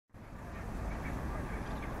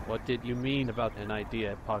What did you mean about an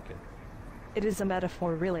idea pocket? It is a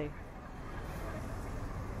metaphor, really.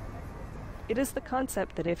 It is the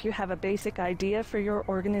concept that if you have a basic idea for your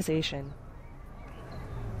organization,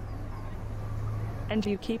 and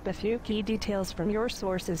you keep a few key details from your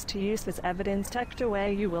sources to use as evidence tucked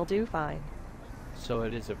away, you will do fine. So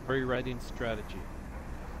it is a pre-writing strategy.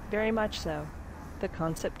 Very much so. The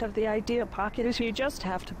concept of the idea pocket is you just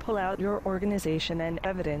have to pull out your organization and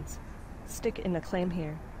evidence, stick in a claim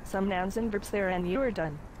here, some nouns and verbs there, and you are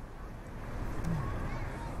done.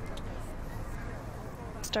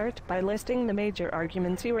 Start by listing the major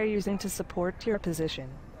arguments you are using to support your position.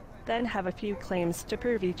 Then have a few claims to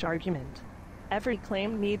prove each argument. Every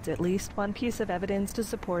claim needs at least one piece of evidence to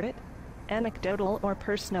support it. Anecdotal or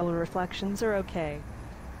personal reflections are okay.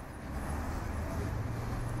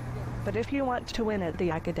 But if you want to win at the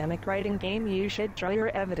academic writing game, you should draw your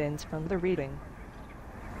evidence from the reading.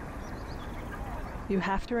 You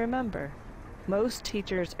have to remember, most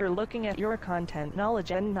teachers are looking at your content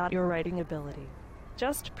knowledge and not your writing ability.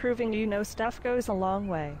 Just proving you know stuff goes a long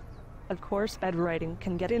way. Of course, bad writing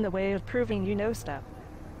can get in the way of proving you know stuff.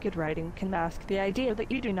 Good writing can mask the idea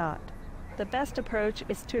that you do not. The best approach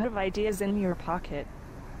is to have ideas in your pocket.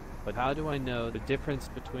 But how do I know the difference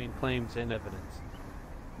between claims and evidence?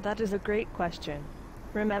 That is a great question.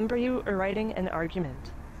 Remember, you are writing an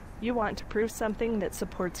argument. You want to prove something that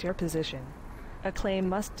supports your position. A claim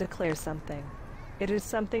must declare something. It is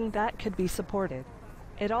something that could be supported.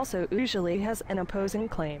 It also usually has an opposing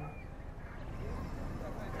claim.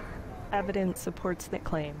 Evidence supports that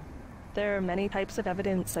claim. There are many types of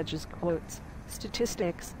evidence, such as quotes,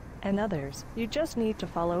 statistics, and others. You just need to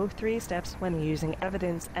follow 3 steps when using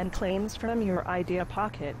evidence and claims from your idea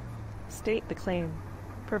pocket. State the claim.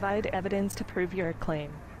 Provide evidence to prove your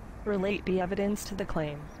claim. Relate the evidence to the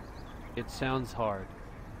claim. It sounds hard.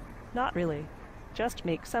 Not really. Just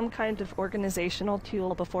make some kind of organizational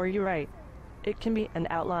tool before you write. It can be an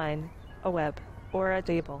outline, a web, or a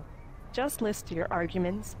table. Just list your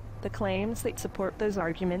arguments, the claims that support those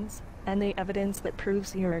arguments, and the evidence that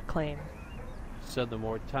proves your claim. So the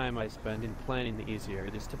more time I spend in planning, the easier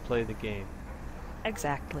it is to play the game.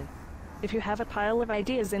 Exactly. If you have a pile of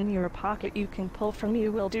ideas in your pocket you can pull from,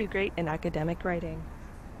 you will do great in academic writing.